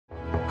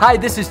Hi,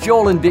 this is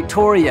Joel and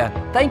Victoria.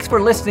 Thanks for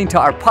listening to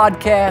our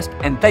podcast,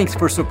 and thanks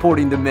for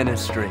supporting the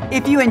ministry.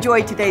 If you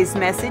enjoyed today's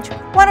message,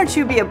 why don't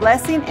you be a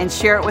blessing and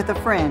share it with a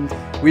friend?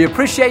 We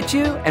appreciate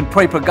you and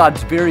pray for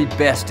God's very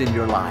best in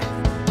your life.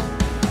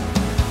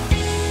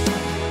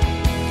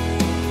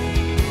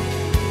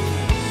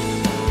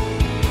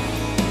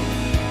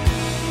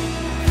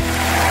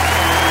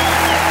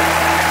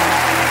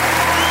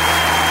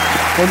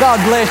 Well,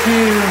 God bless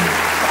you.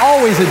 It's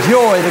always a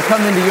joy to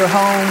come into your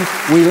homes.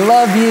 We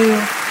love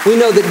you. We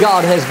know that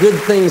God has good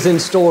things in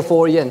store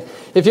for you. And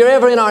if you're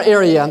ever in our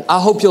area, I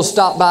hope you'll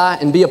stop by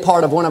and be a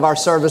part of one of our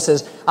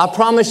services. I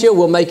promise you,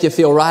 we'll make you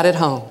feel right at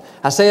home.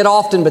 I say it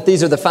often, but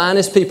these are the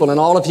finest people in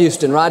all of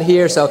Houston right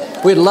here. So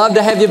we'd love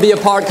to have you be a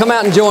part. Come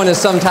out and join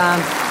us sometime.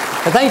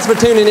 But thanks for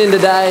tuning in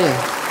today.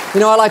 You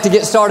know, I like to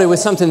get started with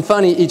something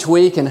funny each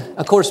week. And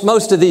of course,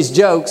 most of these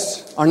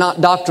jokes are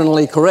not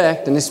doctrinally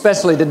correct. And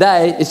especially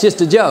today, it's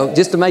just a joke,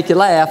 just to make you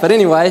laugh. But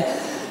anyway,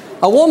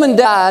 a woman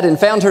died and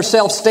found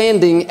herself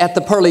standing at the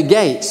pearly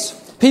gates.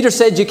 Peter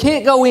said, "You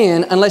can't go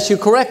in unless you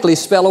correctly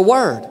spell a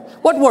word."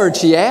 "What word?"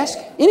 she asked.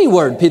 "Any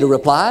word," Peter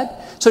replied.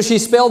 So she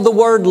spelled the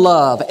word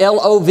love,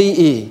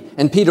 L-O-V-E,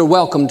 and Peter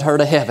welcomed her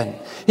to heaven.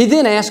 He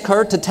then asked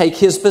her to take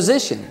his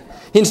position.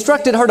 He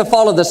instructed her to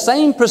follow the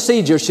same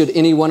procedure should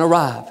anyone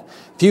arrive.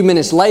 A few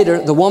minutes later,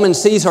 the woman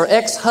sees her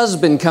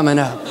ex-husband coming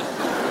up.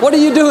 "What are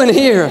you doing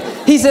here?"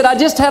 He said, "I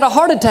just had a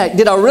heart attack.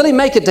 Did I really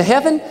make it to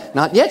heaven?"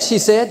 "Not yet," she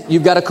said.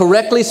 "You've got to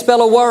correctly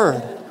spell a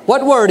word."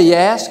 "What word?" he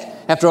asked.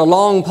 After a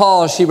long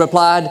pause, she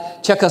replied,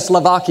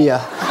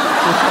 "Czechoslovakia."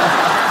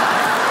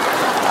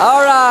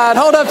 All right,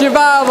 hold up your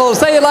Bible.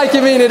 Say it like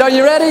you mean it. Are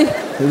you ready?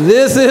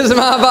 This is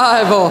my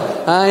Bible.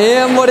 I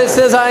am what it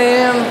says I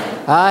am.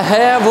 I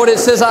have what it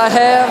says I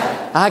have.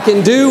 I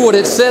can do what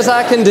it says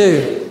I can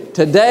do.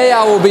 Today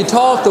I will be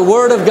taught the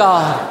Word of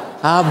God.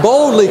 I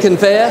boldly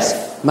confess,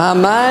 my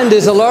mind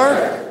is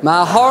alert,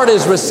 my heart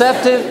is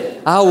receptive,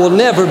 I will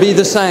never be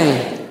the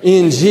same.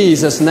 In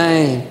Jesus'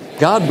 name,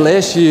 God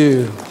bless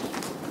you.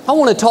 I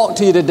want to talk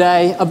to you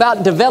today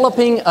about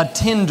developing a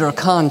tender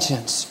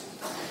conscience.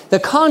 The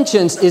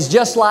conscience is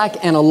just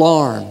like an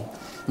alarm.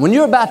 When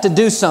you're about to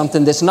do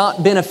something that's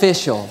not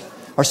beneficial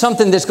or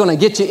something that's going to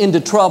get you into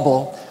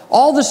trouble,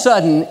 all of a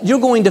sudden you're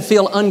going to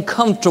feel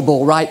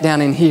uncomfortable right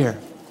down in here.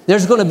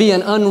 There's going to be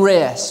an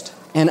unrest,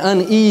 an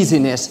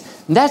uneasiness.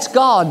 And that's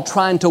God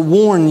trying to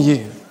warn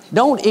you.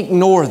 Don't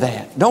ignore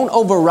that. Don't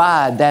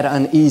override that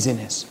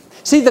uneasiness.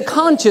 See, the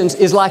conscience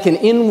is like an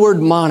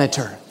inward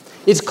monitor.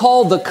 It's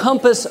called the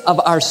compass of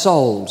our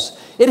souls.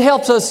 It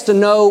helps us to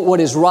know what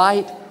is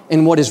right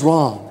and what is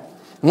wrong.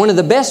 One of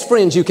the best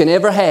friends you can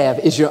ever have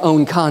is your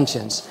own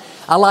conscience.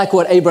 I like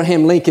what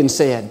Abraham Lincoln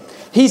said.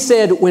 He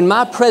said, "When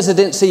my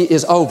presidency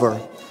is over,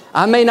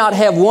 I may not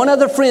have one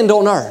other friend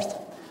on earth,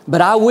 but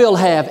I will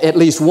have at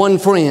least one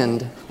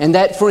friend, and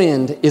that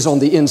friend is on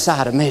the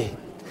inside of me."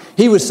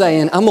 He was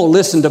saying, I'm going to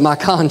listen to my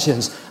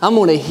conscience. I'm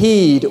going to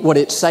heed what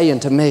it's saying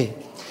to me.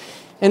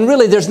 And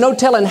really, there's no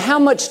telling how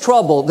much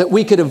trouble that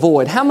we could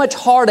avoid, how much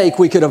heartache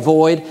we could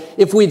avoid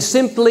if we'd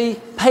simply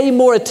pay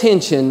more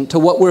attention to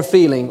what we're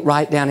feeling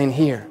right down in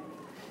here.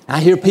 I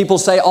hear people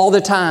say all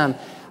the time,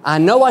 "I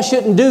know I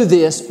shouldn't do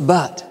this,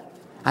 but.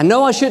 I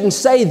know I shouldn't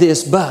say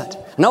this, but.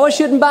 I know I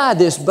shouldn't buy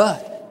this,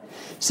 but."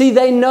 See,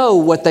 they know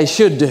what they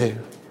should do.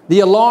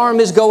 The alarm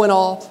is going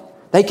off.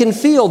 They can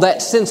feel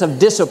that sense of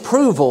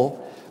disapproval,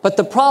 but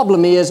the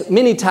problem is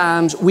many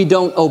times we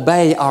don't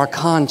obey our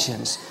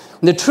conscience.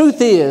 And the truth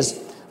is,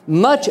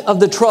 much of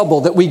the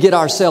trouble that we get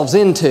ourselves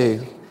into,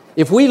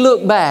 if we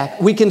look back,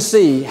 we can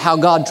see how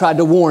God tried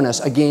to warn us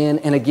again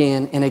and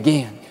again and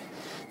again.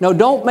 No,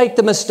 don't make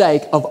the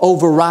mistake of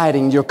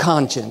overriding your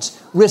conscience.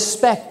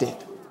 Respect it.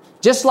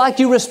 Just like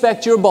you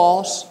respect your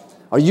boss,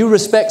 or you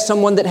respect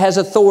someone that has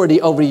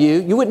authority over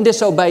you, you wouldn't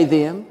disobey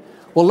them.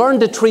 Well, learn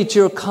to treat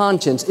your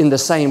conscience in the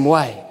same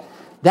way.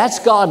 That's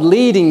God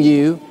leading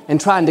you and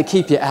trying to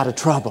keep you out of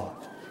trouble.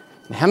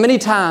 And how many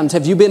times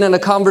have you been in a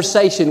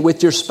conversation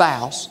with your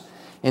spouse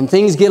and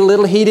things get a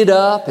little heated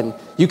up and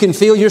you can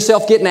feel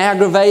yourself getting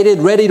aggravated,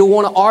 ready to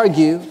want to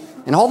argue,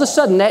 and all of a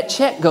sudden that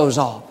check goes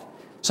off.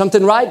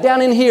 Something right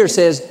down in here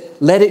says,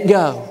 let it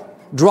go,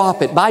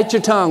 drop it, bite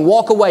your tongue,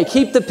 walk away,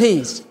 keep the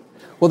peace.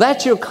 Well,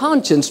 that's your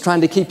conscience trying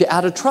to keep you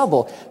out of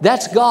trouble.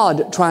 That's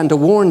God trying to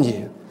warn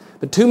you.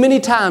 But too many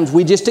times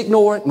we just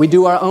ignore it. We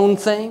do our own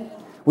thing.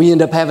 We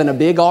end up having a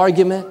big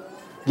argument,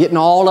 getting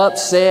all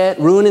upset,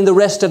 ruining the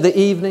rest of the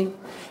evening.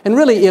 And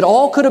really, it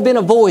all could have been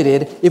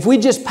avoided if we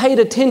just paid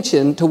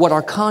attention to what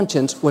our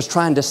conscience was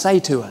trying to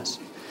say to us.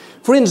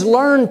 Friends,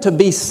 learn to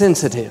be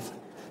sensitive.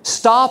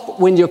 Stop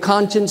when your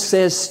conscience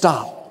says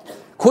stop.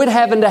 Quit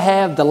having to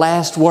have the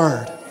last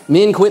word.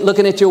 Men, quit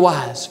looking at your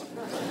wives.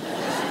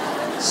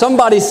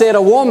 Somebody said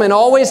a woman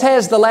always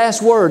has the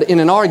last word in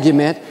an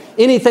argument.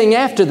 Anything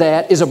after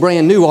that is a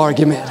brand new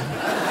argument.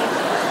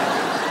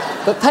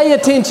 But pay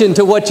attention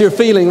to what you're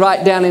feeling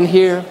right down in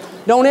here.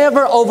 Don't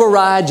ever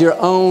override your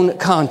own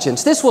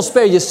conscience. This will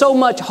spare you so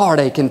much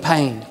heartache and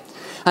pain.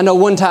 I know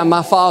one time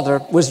my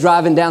father was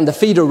driving down the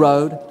feeder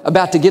road,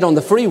 about to get on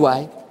the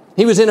freeway,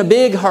 He was in a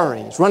big hurry.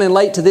 He was running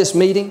late to this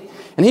meeting,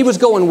 and he was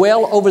going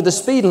well over the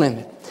speed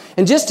limit.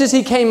 And just as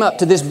he came up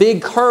to this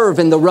big curve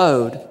in the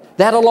road,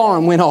 that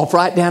alarm went off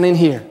right down in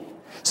here.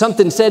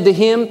 Something said to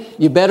him,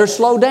 "You better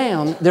slow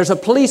down. There's a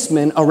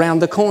policeman around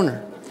the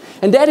corner."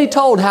 And Daddy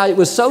told how it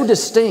was so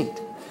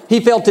distinct. He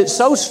felt it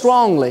so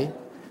strongly,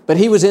 but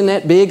he was in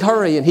that big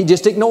hurry and he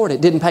just ignored it,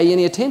 didn't pay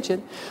any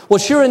attention. Well,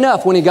 sure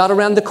enough, when he got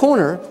around the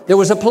corner, there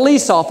was a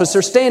police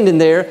officer standing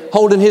there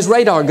holding his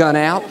radar gun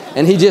out,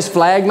 and he just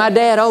flagged my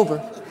dad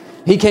over.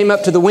 He came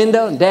up to the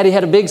window, and Daddy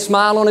had a big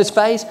smile on his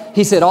face.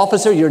 He said,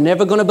 "Officer, you're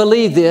never going to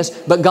believe this,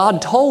 but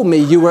God told me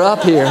you were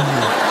up here."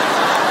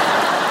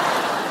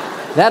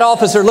 That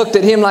officer looked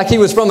at him like he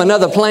was from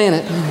another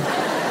planet.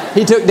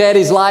 He took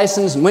Daddy's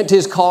license and went to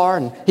his car,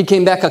 and he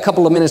came back a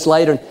couple of minutes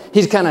later, and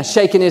he's kind of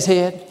shaking his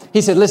head.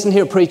 He said, "Listen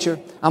here, preacher,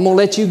 I'm going to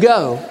let you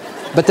go,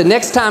 but the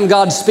next time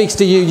God speaks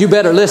to you, you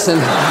better listen."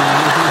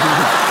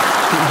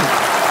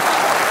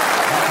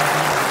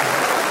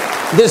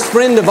 This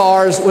friend of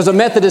ours was a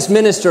Methodist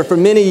minister for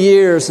many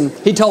years, and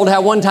he told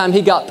how one time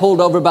he got pulled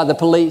over by the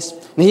police,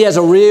 and he has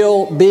a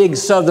real big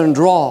southern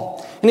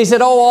drawl. And he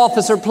said, "Oh,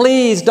 officer,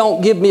 please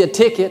don't give me a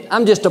ticket.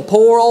 I'm just a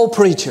poor old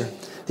preacher."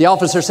 The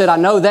officer said, "I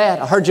know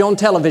that. I heard you on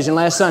television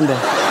last Sunday."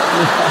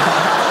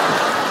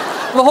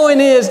 The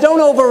point is, don't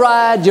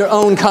override your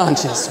own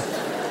conscience.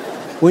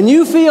 When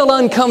you feel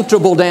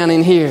uncomfortable down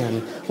in here,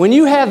 when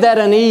you have that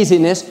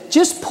uneasiness,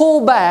 just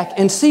pull back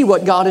and see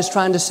what God is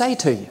trying to say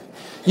to you.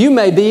 You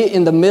may be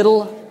in the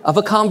middle of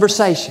a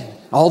conversation.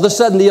 All of a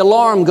sudden the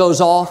alarm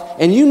goes off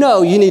and you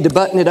know you need to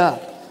button it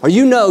up, or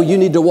you know you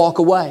need to walk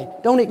away.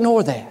 Don't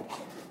ignore that.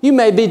 You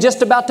may be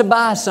just about to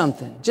buy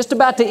something, just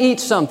about to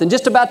eat something,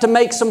 just about to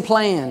make some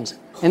plans,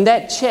 and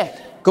that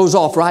check goes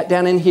off right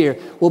down in here.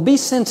 Well, be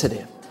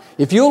sensitive.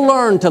 If you'll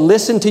learn to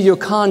listen to your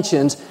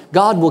conscience,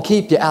 God will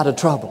keep you out of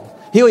trouble.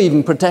 He'll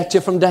even protect you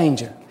from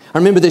danger. I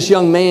remember this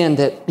young man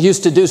that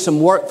used to do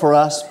some work for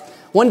us.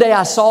 One day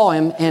I saw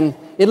him, and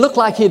it looked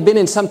like he had been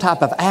in some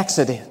type of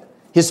accident.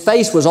 His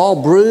face was all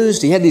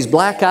bruised. He had these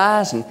black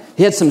eyes, and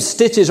he had some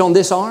stitches on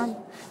this arm.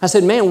 I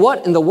said, "Man,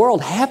 what in the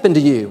world happened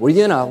to you? Were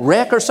you in a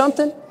wreck or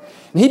something?"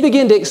 And he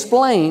began to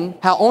explain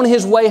how on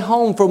his way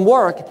home from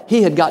work,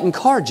 he had gotten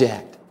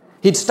carjacked.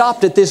 He'd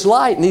stopped at this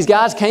light, and these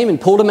guys came and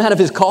pulled him out of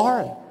his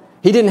car.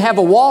 He didn't have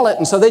a wallet,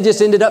 and so they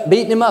just ended up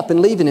beating him up and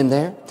leaving him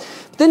there.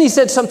 But then he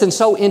said something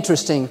so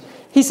interesting.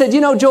 He said,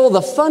 "You know, Joel,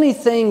 the funny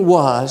thing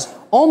was,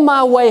 on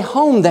my way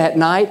home that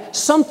night,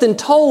 something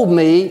told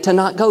me to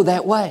not go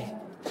that way."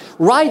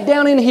 Right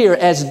down in here,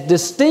 as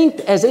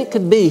distinct as it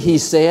could be, he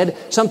said,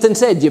 something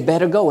said, "You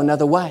better go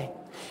another way."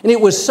 And it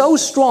was so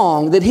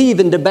strong that he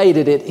even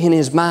debated it in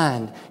his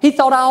mind. He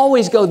thought, "I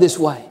always go this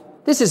way.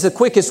 This is the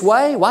quickest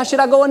way. Why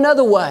should I go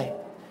another way?"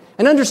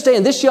 And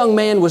understand, this young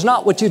man was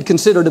not what you'd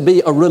consider to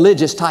be a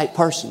religious type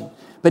person.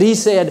 But he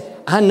said,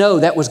 "I know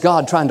that was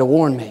God trying to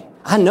warn me.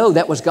 I know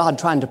that was God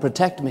trying to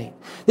protect me."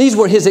 These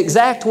were his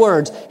exact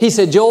words. He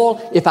said, "Joel,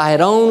 if I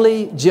had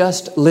only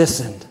just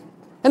listened."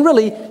 And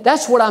really,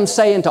 that's what I'm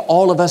saying to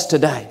all of us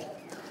today.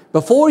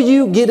 Before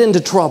you get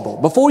into trouble,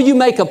 before you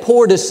make a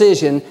poor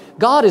decision,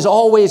 God is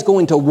always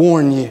going to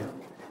warn you.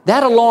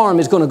 That alarm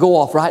is going to go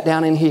off right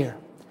down in here.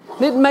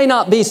 And it may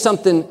not be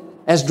something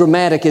as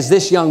dramatic as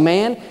this young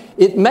man.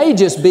 It may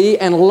just be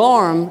an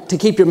alarm to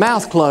keep your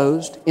mouth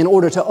closed in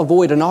order to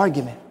avoid an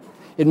argument.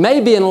 It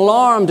may be an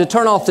alarm to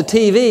turn off the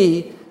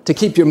TV to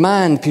keep your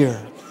mind pure,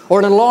 or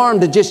an alarm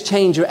to just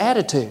change your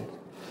attitude.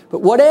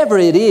 But whatever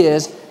it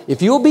is,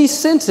 if you'll be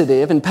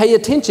sensitive and pay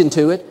attention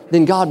to it,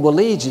 then God will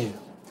lead you.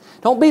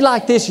 Don't be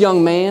like this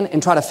young man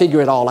and try to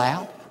figure it all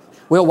out.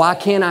 Well, why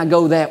can't I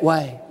go that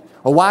way?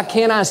 Or why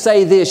can't I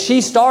say this? She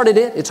started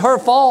it. It's her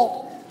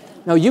fault.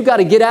 No, you've got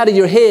to get out of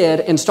your head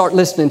and start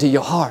listening to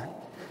your heart.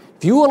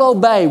 If you will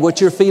obey what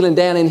you're feeling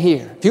down in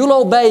here, if you'll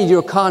obey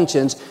your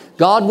conscience,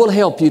 God will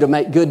help you to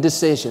make good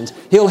decisions.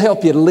 He'll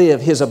help you to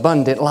live His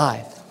abundant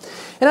life.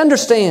 And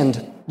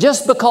understand,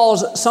 just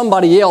because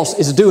somebody else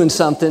is doing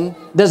something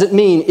doesn't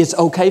mean it's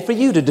okay for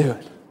you to do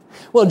it.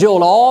 Well,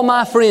 Joel, all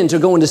my friends are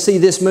going to see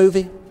this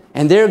movie,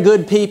 and they're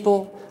good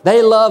people.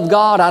 They love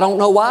God. I don't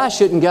know why I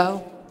shouldn't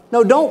go.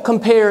 No, don't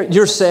compare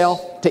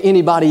yourself to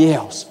anybody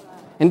else.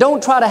 And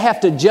don't try to have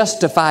to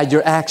justify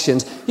your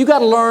actions. You've got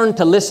to learn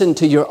to listen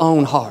to your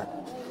own heart.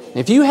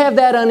 If you have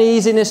that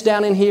uneasiness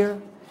down in here,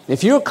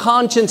 if your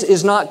conscience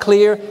is not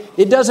clear,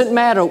 it doesn't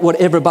matter what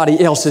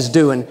everybody else is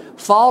doing.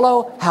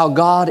 Follow how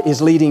God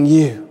is leading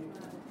you.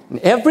 And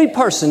every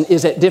person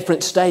is at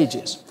different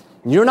stages.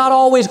 And you're not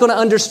always going to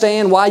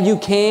understand why you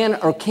can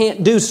or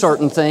can't do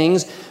certain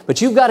things,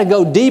 but you've got to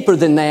go deeper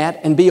than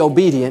that and be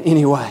obedient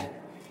anyway.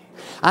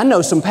 I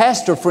know some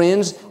pastor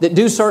friends that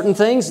do certain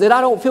things that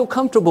I don't feel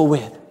comfortable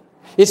with.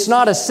 It's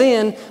not a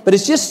sin, but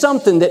it's just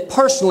something that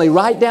personally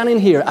right down in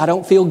here I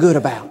don't feel good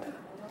about.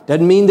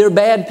 Doesn't mean they're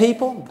bad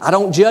people. I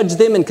don't judge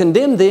them and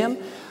condemn them,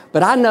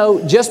 but I know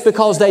just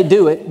because they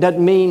do it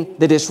doesn't mean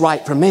that it's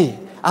right for me.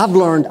 I've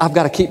learned I've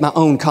got to keep my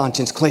own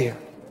conscience clear.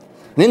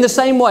 And in the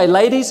same way,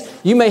 ladies,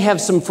 you may have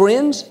some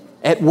friends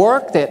at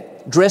work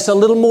that dress a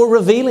little more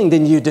revealing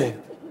than you do.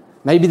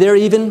 Maybe they're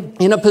even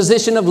in a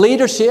position of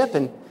leadership,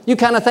 and you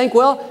kind of think,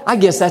 well, I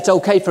guess that's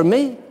okay for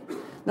me.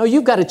 No,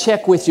 you've got to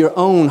check with your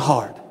own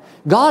heart.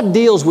 God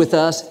deals with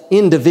us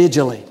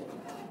individually.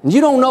 And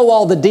you don't know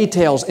all the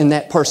details in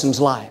that person's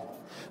life.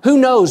 Who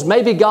knows,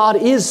 maybe God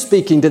is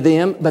speaking to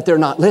them, but they're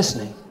not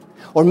listening.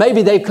 Or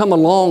maybe they've come a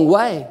long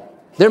way.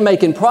 They're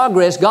making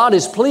progress. God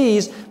is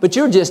pleased, but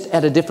you're just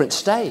at a different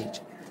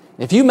stage.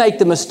 If you make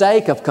the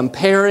mistake of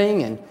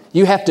comparing and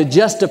you have to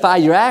justify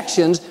your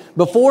actions,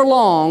 before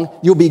long,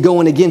 you'll be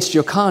going against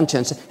your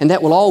conscience, and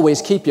that will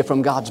always keep you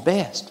from God's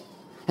best.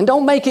 And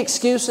don't make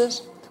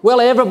excuses.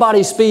 Well,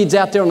 everybody speeds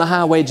out there on the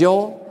highway,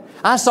 Joel.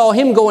 I saw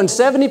him going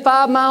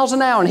 75 miles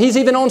an hour, and he's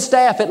even on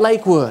staff at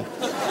Lakewood.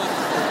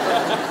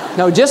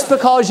 No, just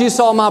because you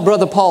saw my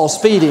brother Paul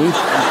speeding,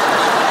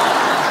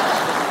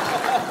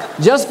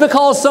 just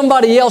because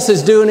somebody else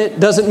is doing it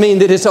doesn't mean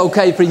that it's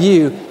okay for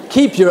you.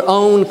 Keep your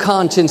own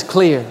conscience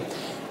clear.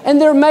 And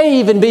there may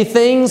even be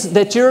things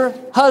that your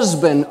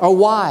husband or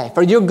wife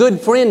or your good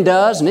friend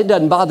does, and it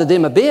doesn't bother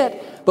them a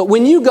bit, but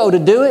when you go to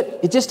do it,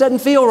 it just doesn't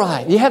feel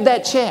right. You have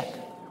that check.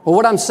 Well,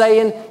 what I'm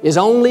saying is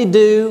only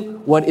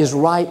do what is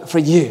right for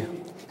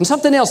you. And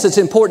something else that's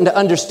important to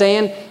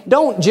understand,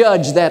 don't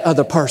judge that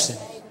other person.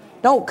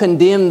 Don't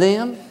condemn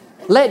them.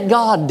 Let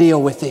God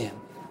deal with them.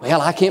 Well,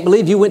 I can't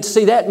believe you went to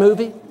see that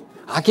movie.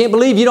 I can't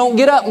believe you don't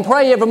get up and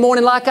pray every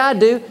morning like I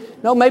do.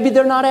 No, maybe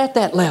they're not at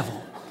that level.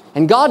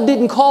 And God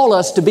didn't call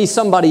us to be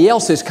somebody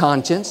else's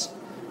conscience.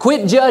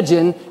 Quit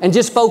judging and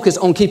just focus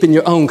on keeping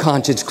your own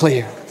conscience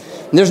clear.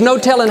 And there's no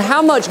telling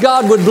how much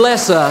God would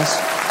bless us.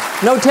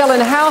 No telling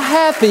how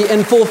happy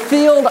and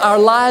fulfilled our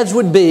lives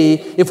would be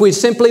if we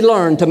simply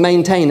learned to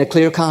maintain a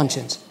clear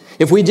conscience.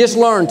 If we just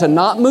learn to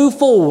not move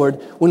forward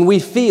when we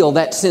feel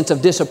that sense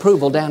of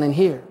disapproval down in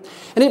here.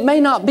 And it may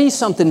not be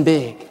something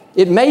big.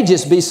 It may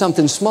just be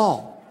something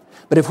small.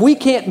 But if we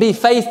can't be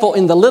faithful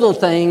in the little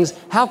things,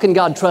 how can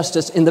God trust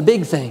us in the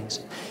big things?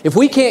 If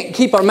we can't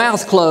keep our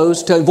mouth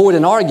closed to avoid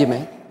an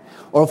argument,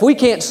 or if we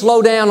can't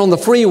slow down on the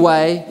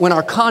freeway when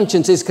our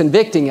conscience is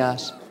convicting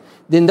us,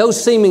 then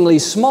those seemingly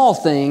small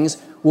things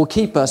will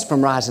keep us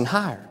from rising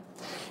higher.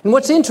 And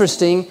what's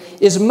interesting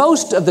is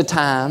most of the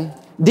time,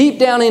 deep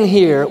down in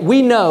here,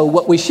 we know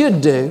what we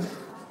should do,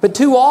 but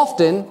too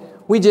often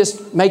we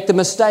just make the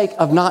mistake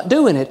of not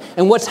doing it.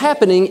 And what's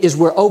happening is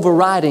we're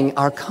overriding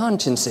our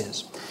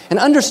consciences. And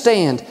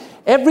understand,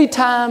 every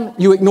time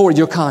you ignore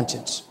your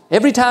conscience,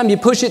 every time you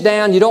push it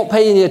down, you don't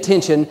pay any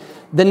attention,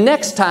 the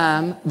next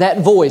time that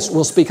voice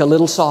will speak a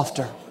little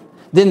softer.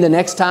 Then the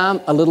next time,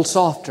 a little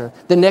softer.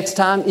 The next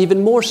time,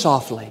 even more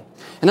softly.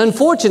 And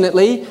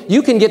unfortunately,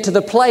 you can get to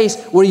the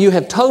place where you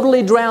have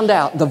totally drowned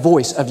out the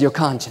voice of your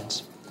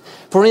conscience.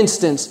 For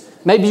instance,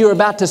 maybe you're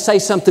about to say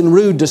something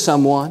rude to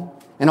someone,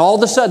 and all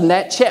of a sudden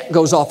that check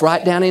goes off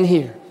right down in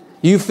here.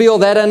 You feel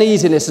that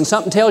uneasiness, and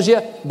something tells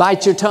you,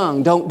 bite your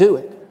tongue, don't do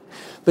it.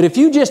 But if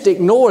you just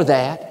ignore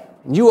that,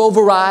 and you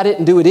override it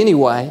and do it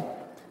anyway,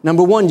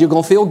 number one, you're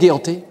going to feel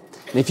guilty.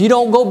 And if you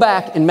don't go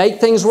back and make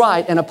things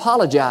right and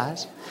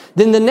apologize,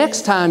 then the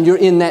next time you're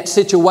in that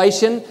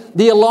situation,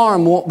 the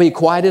alarm won't be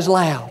quite as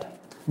loud.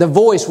 The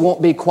voice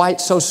won't be quite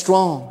so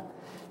strong.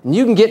 And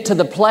you can get to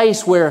the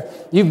place where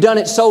you've done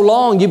it so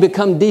long, you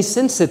become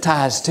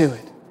desensitized to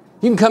it.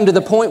 You can come to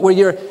the point where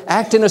you're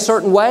acting a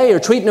certain way or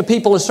treating the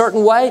people a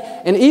certain way,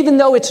 and even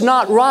though it's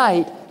not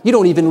right, you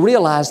don't even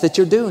realize that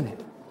you're doing it.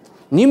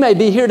 And you may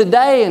be here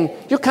today and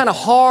you're kind of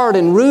hard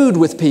and rude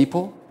with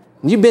people.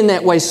 And you've been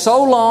that way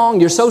so long,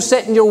 you're so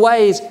set in your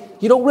ways,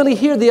 you don't really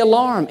hear the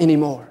alarm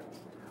anymore.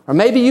 Or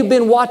maybe you've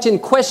been watching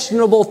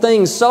questionable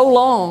things so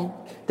long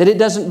that it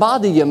doesn't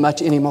bother you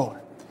much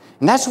anymore.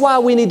 And that's why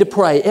we need to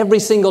pray every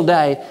single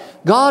day,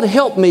 God,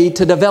 help me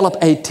to develop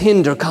a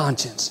tender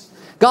conscience.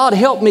 God,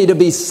 help me to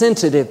be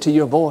sensitive to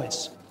your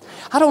voice.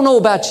 I don't know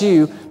about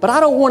you, but I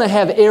don't want to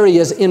have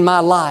areas in my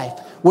life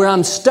where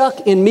I'm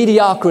stuck in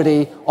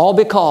mediocrity all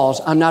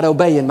because I'm not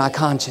obeying my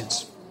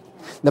conscience.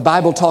 The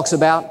Bible talks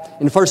about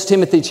in 1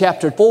 Timothy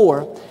chapter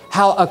 4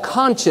 how a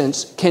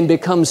conscience can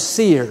become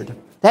seared.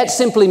 That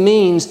simply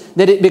means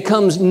that it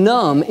becomes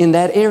numb in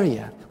that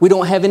area. We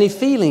don't have any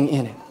feeling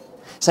in it.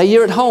 Say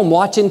you're at home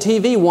watching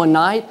TV one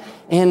night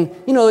and,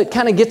 it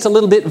kind of gets a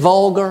little bit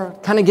vulgar,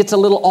 kind of gets a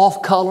little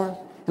off color.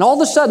 And all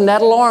of a sudden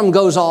that alarm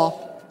goes off.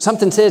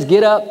 Something says,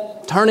 get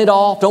up, turn it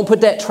off, don't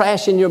put that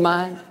trash in your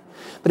mind.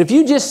 But if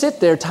you just sit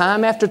there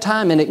time after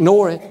time and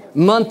ignore it,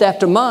 month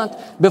after month,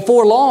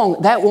 before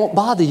long, that won't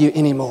bother you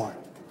anymore.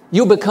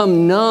 You'll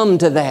become numb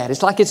to that.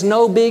 It's like it's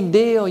no big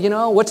deal,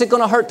 What's it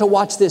going to hurt to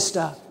watch this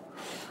stuff?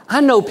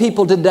 I know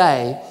people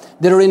today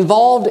that are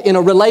involved in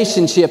a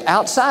relationship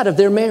outside of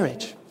their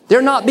marriage.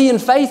 They're not being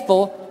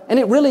faithful, and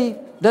it really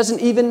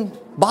doesn't even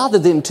bother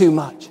them too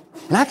much.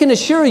 And I can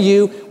assure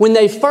you, when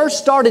they first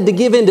started to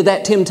give in to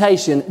that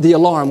temptation, the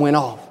alarm went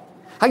off.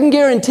 I can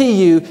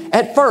guarantee you,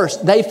 at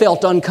first, they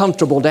felt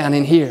uncomfortable down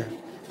in here.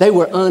 They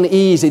were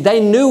uneasy. They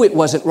knew it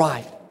wasn't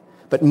right.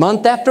 But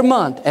month after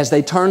month, as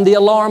they turned the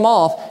alarm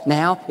off,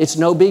 now it's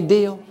no big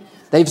deal.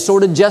 They've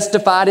sort of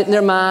justified it in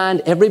their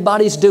mind.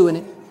 Everybody's doing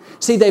it.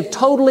 See, they've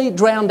totally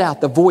drowned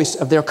out the voice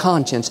of their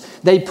conscience.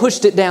 They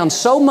pushed it down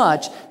so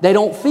much they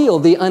don't feel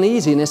the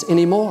uneasiness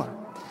anymore.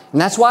 And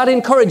that's why I'd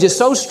encourage you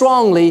so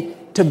strongly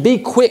to be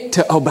quick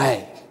to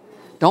obey.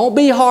 Don't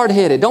be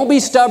hard-headed. Don't be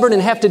stubborn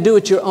and have to do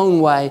it your own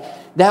way.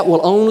 That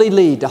will only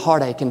lead to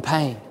heartache and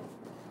pain.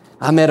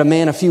 I met a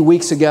man a few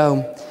weeks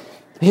ago.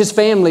 His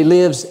family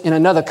lives in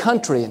another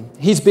country, and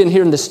he's been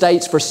here in the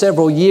States for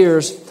several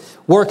years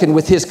working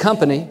with his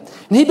company.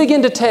 And he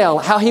began to tell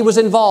how he was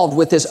involved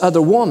with this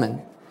other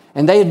woman.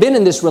 And they had been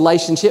in this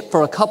relationship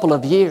for a couple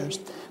of years.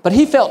 But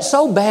he felt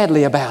so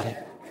badly about it.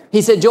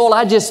 He said, Joel,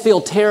 I just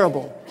feel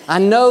terrible. I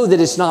know that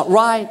it's not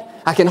right.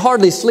 I can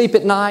hardly sleep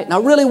at night. And I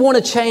really want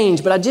to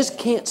change, but I just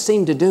can't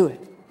seem to do it.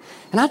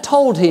 And I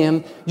told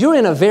him, you're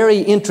in a very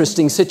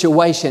interesting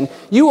situation.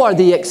 You are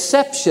the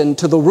exception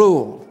to the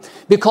rule.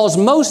 Because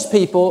most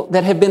people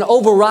that have been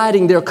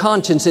overriding their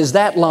consciences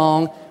that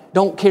long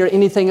don't care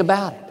anything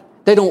about it.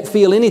 They don't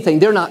feel anything.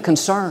 They're not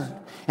concerned.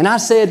 And I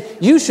said,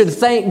 you should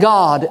thank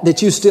God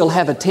that you still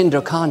have a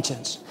tender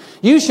conscience.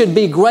 You should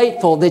be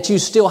grateful that you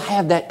still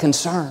have that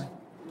concern.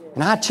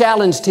 And I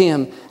challenged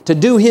him to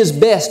do his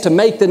best to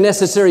make the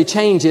necessary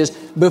changes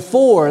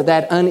before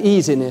that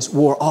uneasiness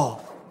wore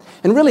off.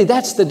 And really,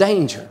 that's the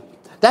danger.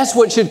 That's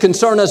what should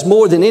concern us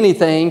more than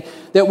anything,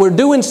 that we're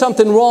doing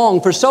something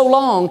wrong for so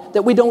long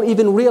that we don't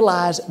even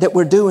realize that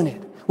we're doing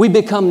it. We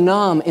become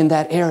numb in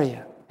that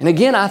area. And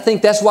again, I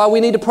think that's why we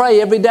need to pray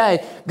every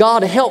day.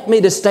 God, help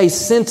me to stay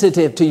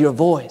sensitive to your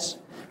voice.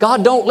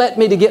 God, don't let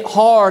me to get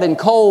hard and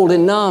cold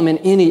and numb in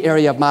any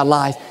area of my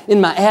life, in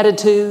my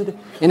attitude,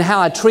 in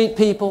how I treat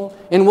people,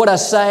 in what I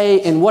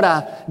say, in what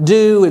I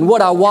do, and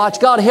what I watch.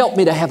 God, help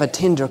me to have a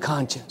tender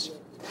conscience.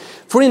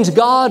 Friends,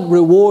 God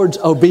rewards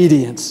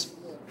obedience.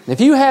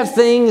 If you have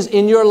things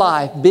in your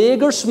life,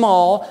 big or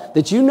small,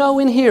 that you know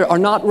in here are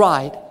not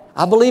right,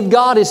 I believe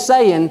God is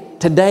saying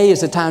today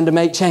is the time to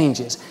make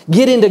changes.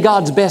 Get into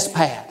God's best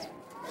path.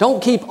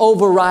 Don't keep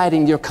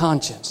overriding your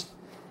conscience.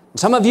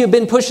 Some of you have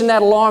been pushing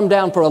that alarm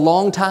down for a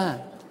long time.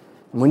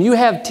 When you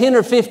have 10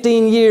 or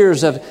 15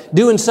 years of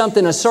doing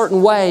something a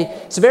certain way,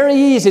 it's very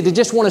easy to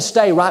just want to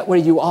stay right where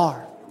you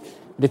are.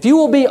 But if you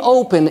will be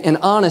open and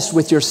honest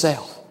with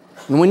yourself,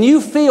 and when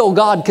you feel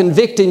God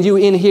convicting you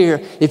in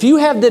here, if you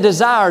have the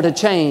desire to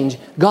change,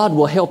 God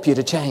will help you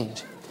to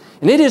change.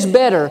 And it is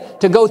better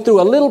to go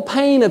through a little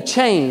pain of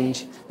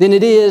change than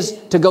it is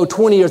to go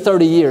 20 or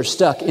 30 years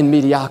stuck in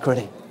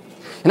mediocrity.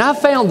 And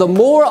I've found the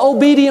more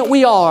obedient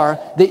we are,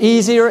 the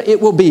easier it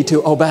will be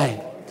to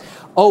obey.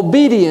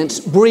 Obedience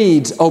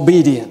breeds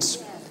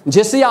obedience.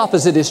 Just the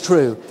opposite is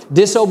true.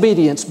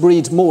 Disobedience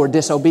breeds more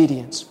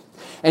disobedience.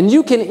 And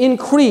you can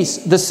increase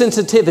the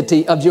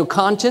sensitivity of your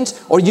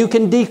conscience or you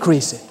can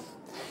decrease it.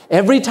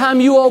 Every time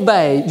you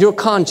obey, your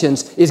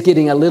conscience is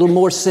getting a little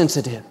more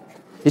sensitive.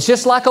 It's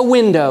just like a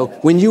window.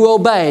 When you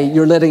obey,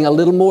 you're letting a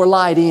little more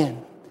light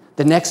in.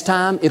 The next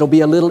time, it'll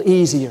be a little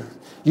easier.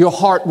 Your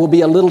heart will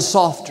be a little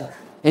softer,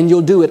 and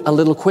you'll do it a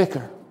little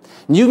quicker.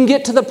 And you can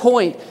get to the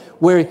point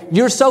where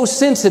you're so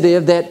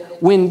sensitive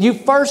that when you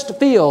first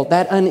feel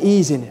that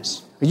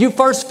uneasiness, or you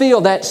first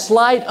feel that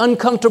slight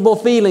uncomfortable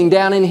feeling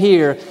down in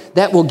here,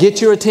 that will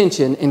get your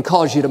attention and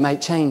cause you to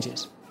make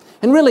changes.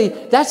 And really,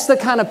 that's the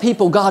kind of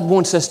people God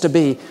wants us to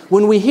be.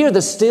 When we hear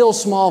the still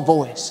small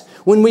voice,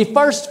 when we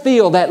first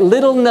feel that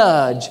little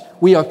nudge,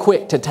 we are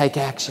quick to take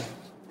action.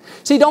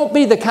 See, don't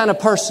be the kind of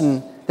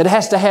person that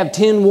has to have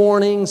 10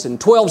 warnings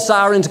and 12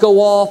 sirens go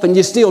off and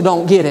you still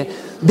don't get it.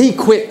 Be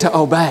quick to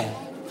obey.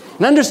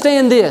 And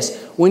understand this,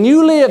 when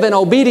you live an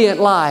obedient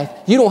life,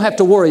 you don't have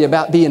to worry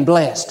about being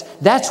blessed.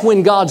 That's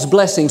when God's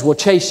blessings will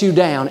chase you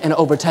down and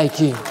overtake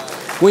you.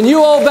 When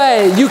you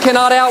obey, you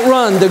cannot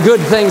outrun the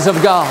good things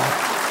of God.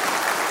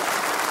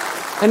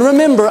 And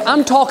remember,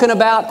 I'm talking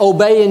about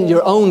obeying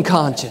your own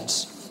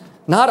conscience.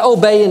 Not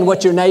obeying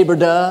what your neighbor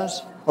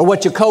does or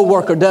what your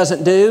coworker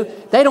doesn't do.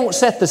 They don't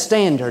set the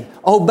standard.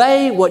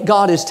 Obey what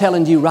God is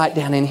telling you right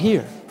down in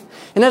here.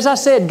 And as I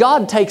said,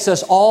 God takes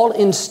us all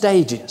in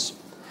stages.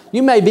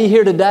 You may be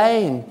here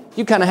today and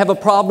you kind of have a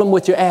problem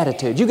with your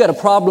attitude. You got a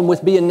problem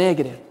with being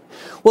negative.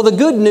 Well, the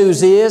good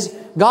news is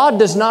God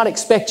does not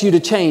expect you to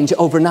change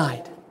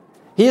overnight.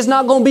 He is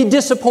not going to be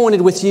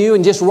disappointed with you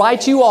and just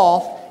write you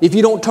off if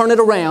you don't turn it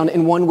around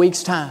in 1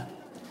 week's time.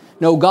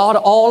 No, God,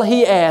 all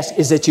He asks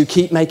is that you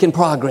keep making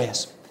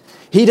progress.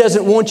 He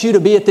doesn't want you to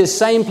be at this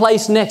same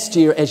place next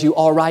year as you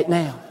are right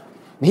now.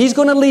 And He's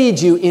going to lead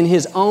you in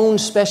His own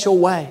special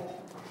way.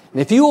 And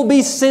if you will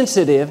be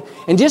sensitive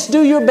and just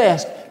do your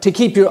best to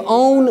keep your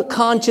own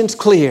conscience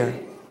clear,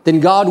 then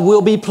God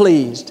will be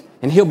pleased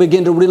and He'll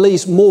begin to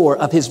release more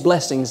of His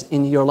blessings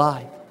in your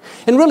life.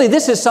 And really,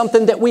 this is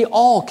something that we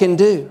all can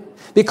do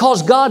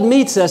because God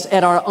meets us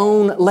at our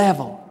own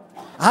level.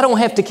 I don't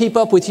have to keep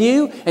up with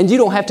you, and you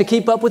don't have to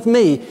keep up with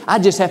me. I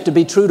just have to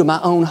be true to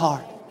my own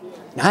heart.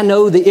 I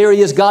know the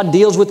areas God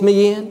deals with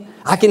me in.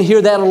 I can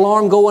hear that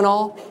alarm going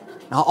off.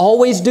 I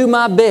always do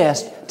my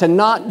best to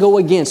not go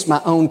against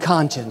my own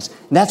conscience.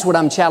 And that's what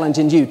I'm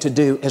challenging you to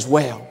do as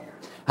well.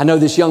 I know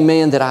this young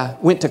man that I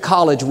went to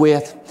college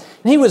with,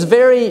 and he was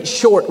very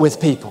short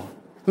with people.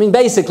 I mean,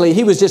 basically,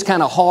 he was just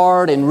kind of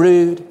hard and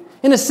rude.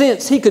 In a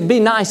sense, he could be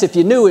nice if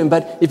you knew him,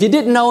 but if you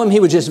didn't know him, he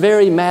was just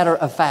very matter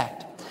of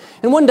fact.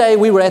 And one day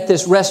we were at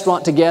this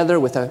restaurant together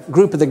with a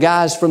group of the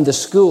guys from the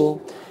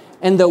school,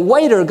 and the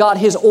waiter got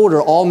his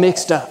order all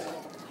mixed up.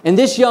 And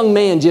this young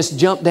man just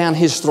jumped down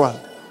his throat.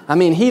 I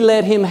mean, he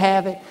let him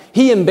have it.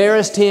 He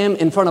embarrassed him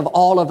in front of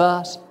all of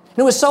us. And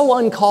it was so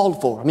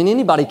uncalled for. I mean,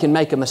 anybody can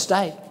make a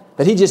mistake,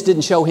 but he just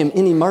didn't show him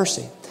any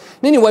mercy.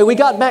 And anyway, we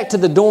got back to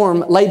the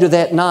dorm later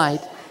that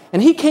night,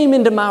 and he came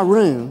into my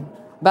room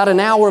about an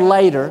hour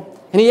later,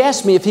 and he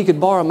asked me if he could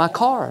borrow my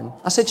car. And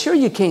I said, sure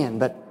you can,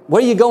 but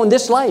where are you going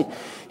this late?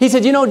 He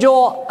said, you know,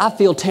 Joel, I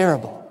feel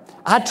terrible.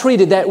 I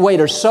treated that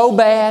waiter so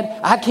bad,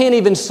 I can't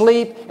even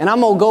sleep, and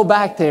I'm going to go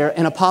back there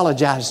and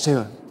apologize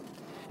to him.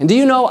 And do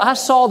you know, I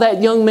saw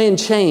that young man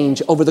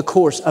change over the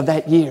course of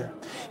that year.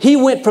 He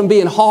went from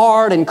being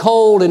hard and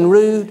cold and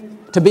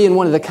rude to being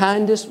one of the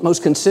kindest,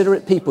 most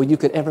considerate people you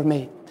could ever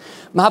meet.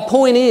 My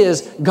point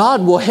is,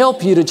 God will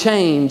help you to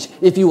change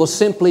if you will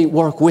simply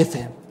work with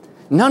Him.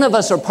 None of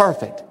us are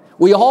perfect.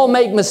 We all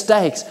make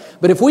mistakes,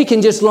 but if we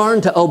can just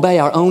learn to obey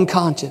our own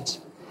conscience,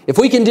 if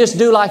we can just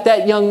do like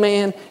that young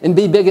man and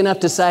be big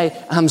enough to say,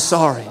 I'm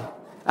sorry,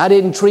 I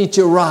didn't treat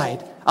you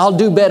right, I'll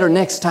do better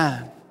next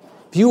time.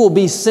 If you will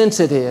be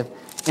sensitive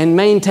and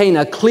maintain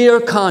a clear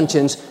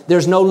conscience,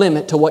 there's no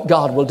limit to what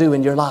God will do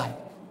in your life.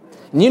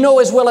 And you know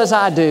as well as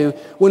I do,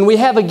 when we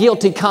have a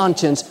guilty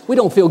conscience, we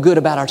don't feel good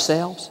about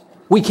ourselves.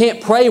 We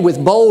can't pray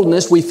with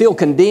boldness. We feel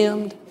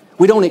condemned.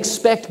 We don't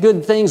expect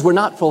good things. We're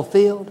not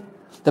fulfilled.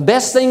 The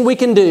best thing we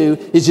can do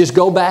is just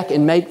go back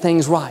and make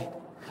things right.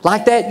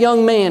 Like that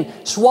young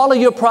man, swallow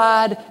your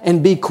pride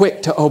and be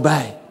quick to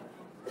obey.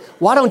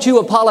 Why don't you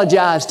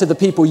apologize to the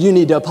people you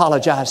need to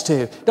apologize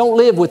to? Don't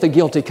live with a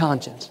guilty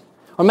conscience.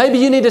 Or maybe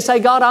you need to say,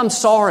 God, I'm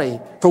sorry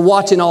for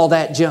watching all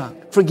that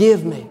junk.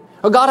 Forgive me.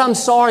 Or God, I'm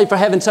sorry for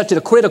having such a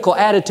critical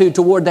attitude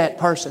toward that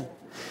person.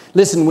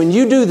 Listen, when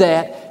you do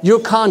that, your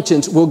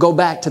conscience will go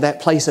back to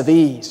that place of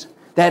ease.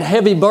 That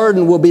heavy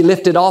burden will be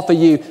lifted off of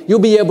you. You'll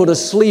be able to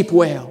sleep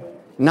well.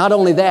 Not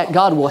only that,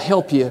 God will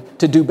help you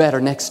to do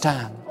better next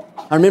time.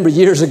 I remember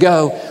years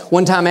ago,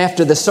 one time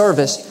after the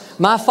service,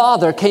 my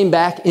father came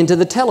back into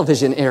the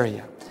television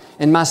area.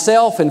 And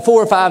myself and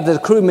 4 or 5 of the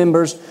crew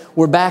members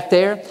were back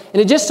there.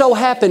 And it just so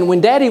happened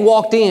when Daddy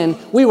walked in,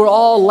 we were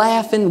all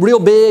laughing real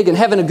big and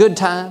having a good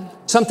time.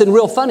 Something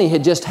real funny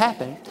had just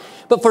happened.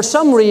 But for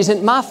some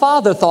reason, my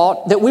father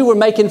thought that we were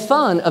making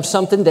fun of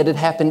something that had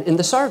happened in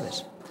the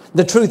service.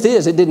 The truth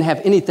is, it didn't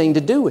have anything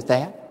to do with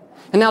that.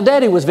 And now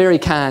Daddy was very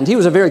kind. He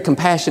was a very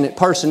compassionate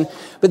person,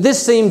 but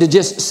this seemed to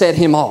just set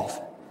him off.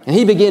 And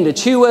he began to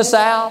chew us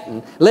out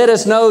and let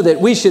us know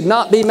that we should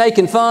not be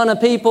making fun of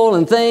people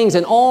and things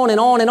and on and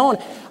on and on.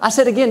 I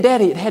said again,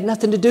 Daddy, it had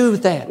nothing to do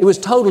with that. It was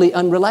totally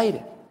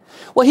unrelated.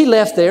 Well, he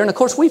left there, and of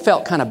course we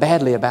felt kind of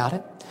badly about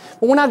it.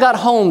 But when I got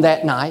home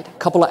that night, a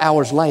couple of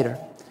hours later,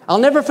 I'll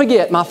never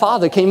forget, my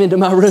father came into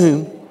my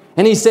room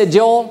and he said,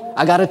 Joel,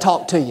 I got to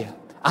talk to you.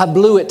 I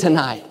blew it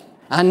tonight.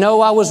 I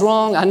know I was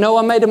wrong. I know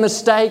I made a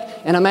mistake,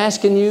 and I'm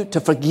asking you to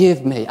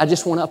forgive me. I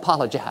just want to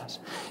apologize.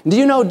 Do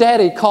you know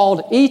Daddy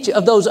called each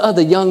of those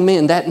other young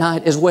men that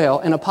night as well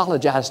and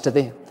apologized to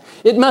them?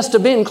 It must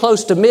have been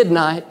close to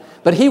midnight,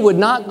 but he would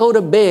not go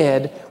to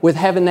bed with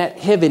having that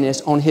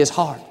heaviness on his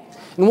heart.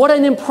 And what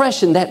an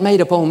impression that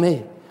made upon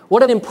me.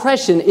 What an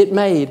impression it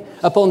made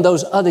upon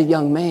those other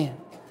young men.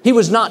 He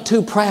was not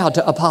too proud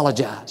to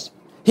apologize.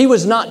 He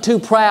was not too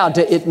proud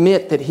to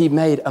admit that he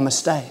made a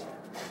mistake.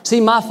 See,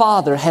 my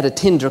father had a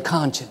tender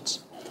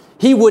conscience.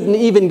 He wouldn't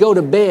even go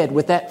to bed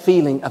with that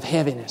feeling of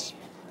heaviness.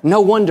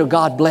 No wonder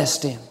God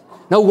blessed him.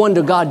 No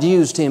wonder God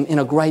used him in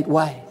a great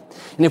way.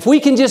 And if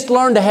we can just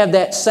learn to have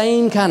that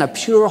same kind of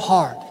pure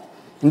heart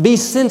and be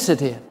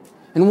sensitive,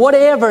 in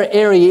whatever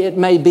area it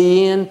may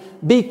be in,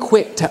 be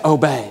quick to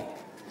obey.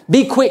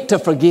 Be quick to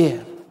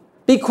forgive.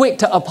 Be quick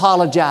to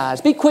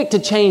apologize. Be quick to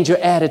change your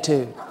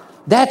attitude.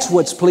 That's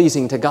what's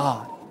pleasing to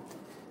God.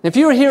 If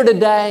you're here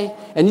today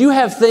and you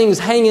have things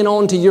hanging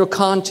on to your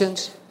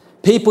conscience,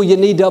 people you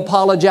need to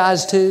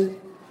apologize to,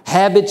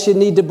 habits you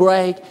need to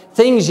break,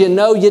 things you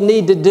know you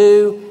need to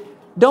do,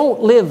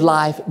 don't live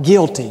life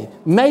guilty.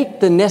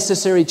 Make the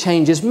necessary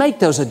changes. Make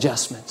those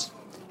adjustments.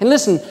 And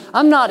listen,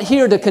 I'm not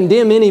here to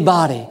condemn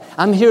anybody.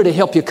 I'm here to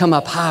help you come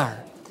up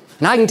higher.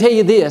 And I can tell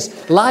you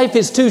this, life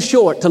is too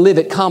short to live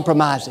it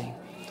compromising,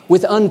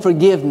 with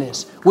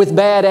unforgiveness, with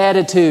bad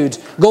attitudes,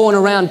 going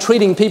around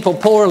treating people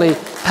poorly.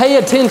 Pay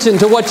attention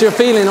to what you're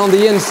feeling on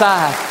the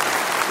inside.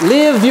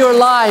 Live your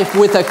life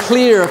with a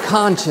clear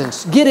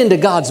conscience. Get into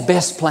God's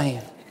best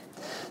plan.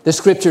 The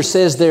scripture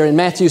says there in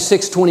Matthew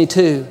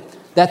 6:22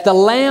 that the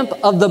lamp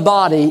of the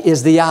body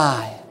is the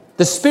eye.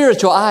 The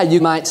spiritual eye,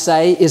 you might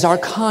say, is our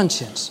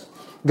conscience.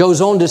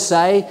 Goes on to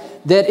say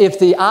that if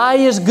the eye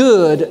is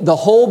good, the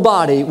whole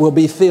body will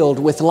be filled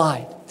with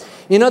light.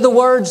 In other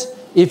words,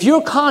 if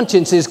your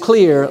conscience is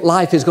clear,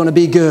 life is going to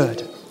be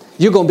good.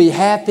 You're going to be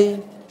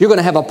happy. You're going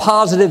to have a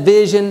positive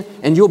vision,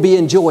 and you'll be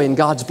enjoying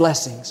God's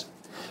blessings.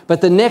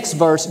 But the next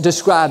verse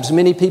describes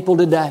many people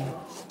today.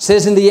 It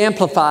says in the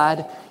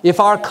Amplified, If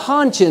our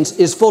conscience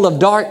is full of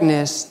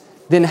darkness,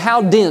 then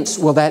how dense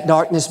will that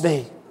darkness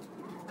be?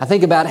 I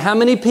think about how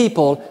many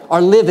people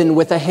are living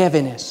with a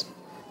heaviness.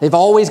 They've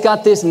always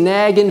got this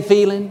nagging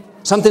feeling.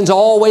 Something's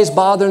always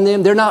bothering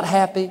them. They're not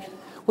happy.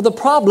 Well, the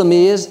problem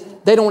is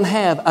they don't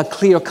have a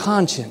clear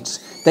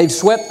conscience. They've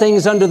swept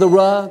things under the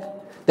rug.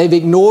 They've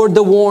ignored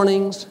the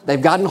warnings.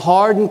 They've gotten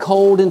hard and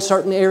cold in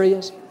certain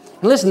areas.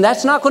 And listen,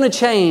 that's not going to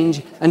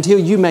change until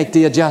you make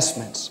the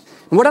adjustments.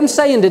 And what I'm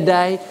saying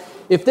today,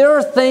 if there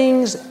are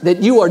things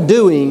that you are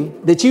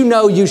doing that you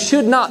know you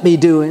should not be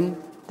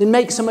doing, then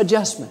make some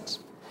adjustments.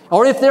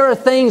 Or if there are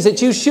things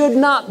that you should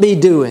not be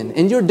doing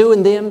and you're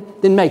doing them,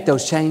 then make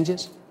those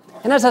changes.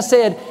 And as I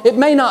said, it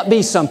may not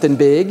be something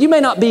big. You may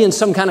not be in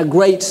some kind of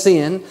great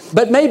sin,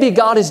 but maybe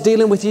God is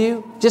dealing with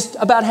you just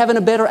about having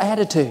a better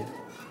attitude,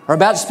 or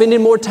about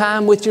spending more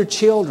time with your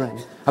children,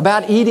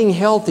 about eating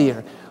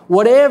healthier.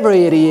 Whatever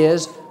it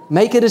is,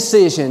 make a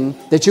decision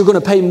that you're going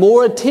to pay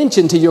more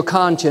attention to your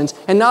conscience,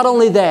 and not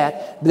only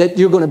that, that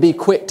you're going to be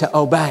quick to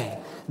obey.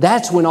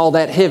 That's when all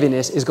that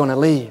heaviness is going to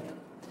leave.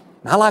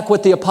 I like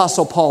what the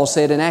Apostle Paul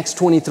said in Acts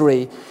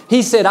 23.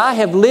 He said, I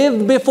have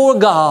lived before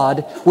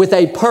God with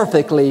a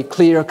perfectly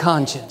clear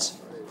conscience.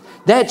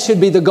 That should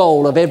be the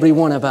goal of every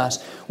one of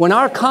us. When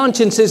our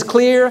conscience is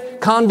clear,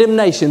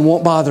 condemnation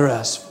won't bother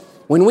us.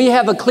 When we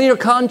have a clear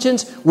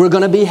conscience, we're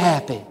going to be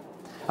happy.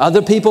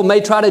 Other people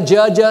may try to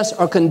judge us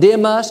or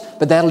condemn us,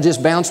 but that'll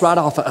just bounce right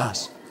off of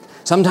us.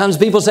 Sometimes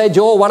people say,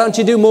 Joel, why don't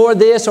you do more of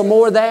this or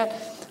more of that?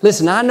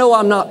 Listen, I know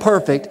I'm not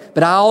perfect,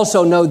 but I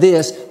also know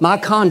this. My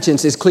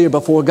conscience is clear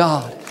before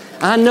God.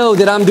 I know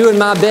that I'm doing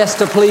my best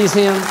to please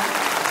Him.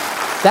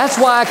 That's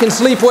why I can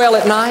sleep well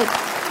at night.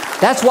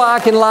 That's why I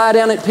can lie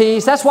down at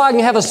peace. That's why I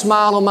can have a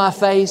smile on my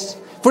face.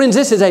 Friends,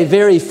 this is a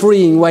very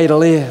freeing way to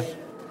live.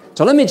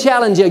 So let me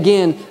challenge you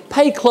again.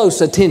 Pay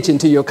close attention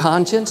to your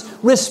conscience.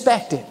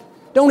 Respect it.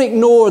 Don't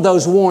ignore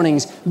those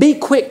warnings. Be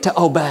quick to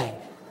obey.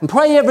 And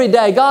pray every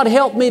day, God,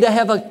 help me to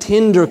have a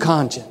tender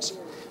conscience.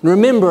 And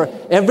remember,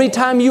 every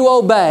time you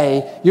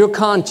obey, your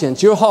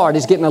conscience, your heart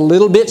is getting a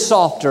little bit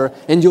softer,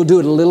 and you'll do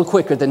it a little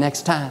quicker the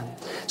next time.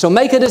 So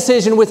make a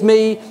decision with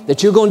me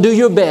that you're going to do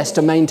your best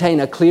to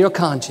maintain a clear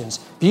conscience.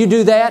 If you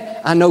do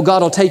that, I know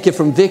God will take you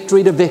from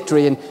victory to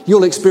victory, and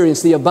you'll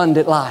experience the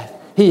abundant life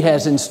He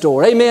has in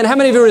store. Amen. How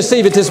many of you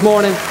receive it this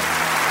morning?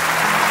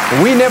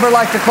 We never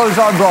like to close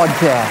our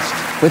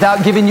broadcast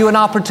without giving you an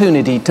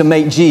opportunity to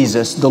make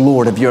Jesus the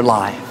Lord of your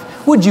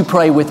life. Would you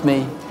pray with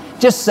me?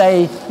 Just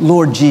say,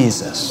 Lord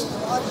Jesus,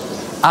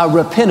 I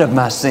repent of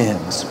my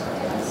sins.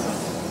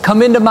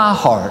 Come into my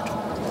heart.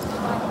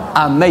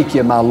 I make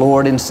you my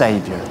Lord and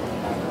Savior.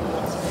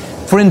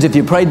 Friends, if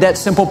you prayed that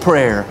simple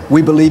prayer,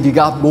 we believe you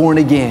got born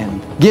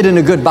again. Get in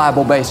a good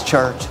Bible-based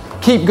church.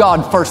 Keep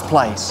God first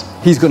place.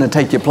 He's going to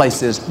take you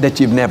places that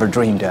you've never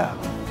dreamed of.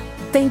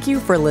 Thank you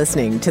for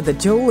listening to the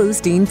Joel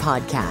Osteen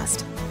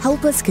Podcast.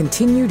 Help us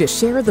continue to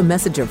share the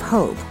message of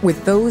hope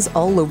with those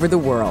all over the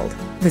world.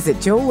 Visit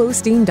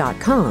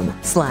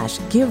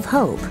joelosteen.com/give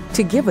hope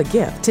to give a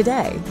gift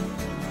today.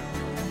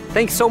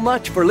 Thanks so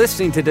much for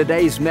listening to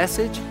today's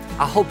message.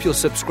 I hope you'll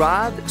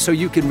subscribe so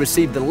you can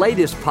receive the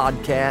latest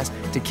podcast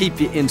to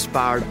keep you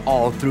inspired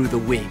all through the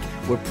week.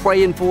 We're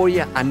praying for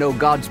you. I know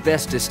God's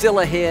best is still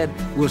ahead.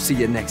 We'll see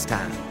you next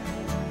time.